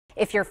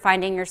If you're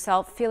finding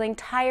yourself feeling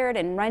tired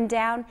and run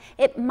down,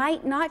 it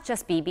might not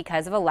just be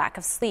because of a lack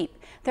of sleep.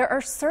 There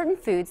are certain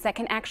foods that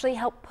can actually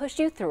help push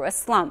you through a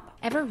slump.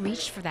 Ever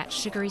reached for that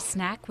sugary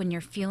snack when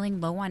you're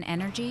feeling low on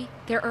energy?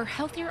 There are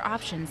healthier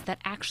options that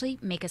actually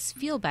make us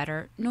feel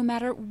better no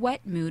matter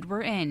what mood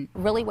we're in.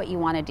 Really what you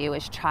want to do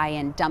is try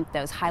and dump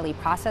those highly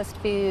processed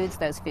foods,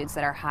 those foods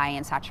that are high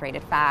in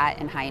saturated fat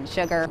and high in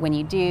sugar. When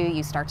you do,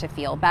 you start to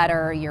feel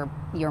better,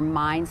 your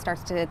mind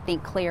starts to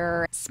think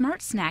clearer.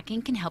 Smart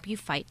snacking can help you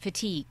fight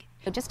fatigue.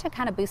 So just to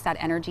kind of boost that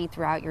energy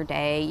throughout your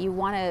day, you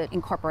want to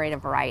incorporate a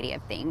variety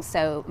of things.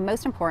 So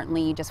most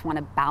importantly, you just want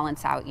to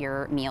balance out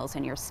your meals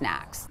and your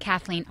snacks.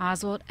 Kathleen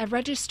Oswald, a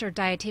registered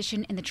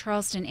dietitian in the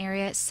Charleston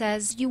area,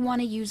 says you want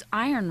to use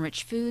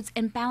iron-rich foods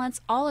and balance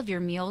all of your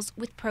meals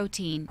with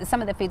protein. Some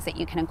of the foods that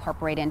you can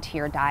incorporate into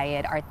your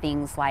diet are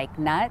things like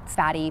nuts,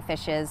 fatty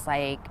fishes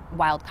like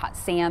wild-caught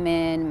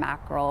salmon,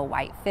 mackerel,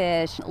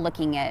 whitefish,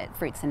 looking at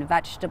fruits and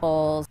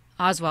vegetables.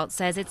 Oswald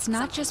says it's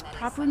not just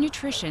proper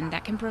nutrition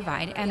that can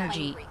provide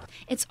energy.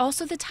 It's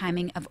also the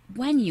timing of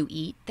when you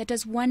eat that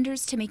does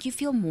wonders to make you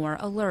feel more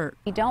alert.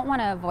 You don't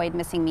want to avoid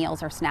missing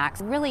meals or snacks.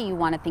 Really, you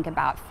want to think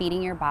about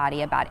feeding your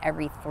body about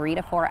every 3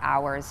 to 4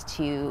 hours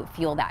to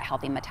fuel that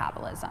healthy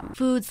metabolism.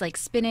 Foods like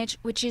spinach,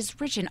 which is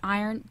rich in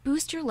iron,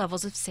 boost your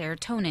levels of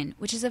serotonin,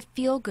 which is a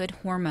feel-good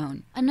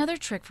hormone. Another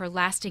trick for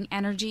lasting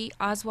energy,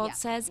 Oswald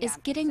says, is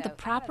getting the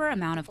proper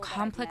amount of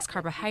complex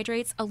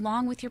carbohydrates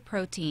along with your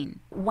protein.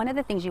 One of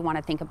the things you want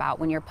to think about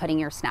when you're putting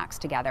your snacks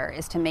together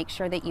is to make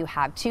sure that you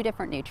have 2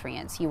 different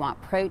nutrients. You want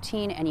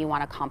protein and you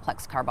want a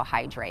complex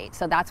carbohydrate.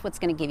 So that's what's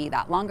going to give you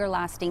that longer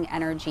lasting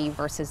energy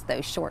versus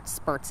those short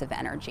spurts of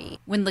energy.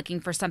 When looking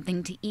for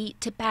something to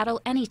eat to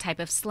battle any type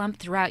of slump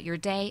throughout your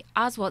day,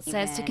 Oswald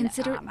says to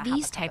consider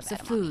these types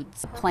of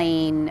foods.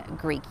 Plain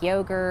Greek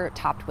yogurt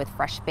topped with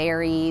fresh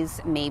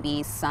berries,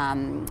 maybe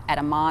some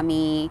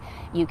edamame.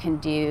 You can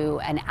do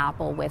an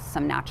apple with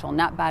some natural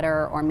nut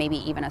butter, or maybe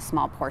even a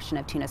small portion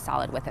of tuna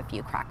salad with a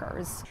few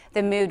crackers.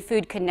 The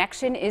mood-food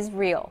connection is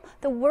real.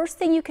 The worst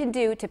thing you can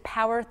do to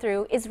power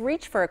through is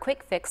reach for a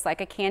quick fix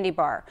like a candy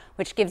bar,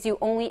 which gives you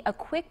only a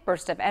quick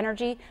burst of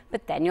energy,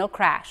 but then you'll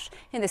crash.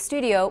 In the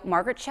studio,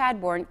 Margaret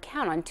Chadbourne,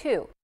 count on 2.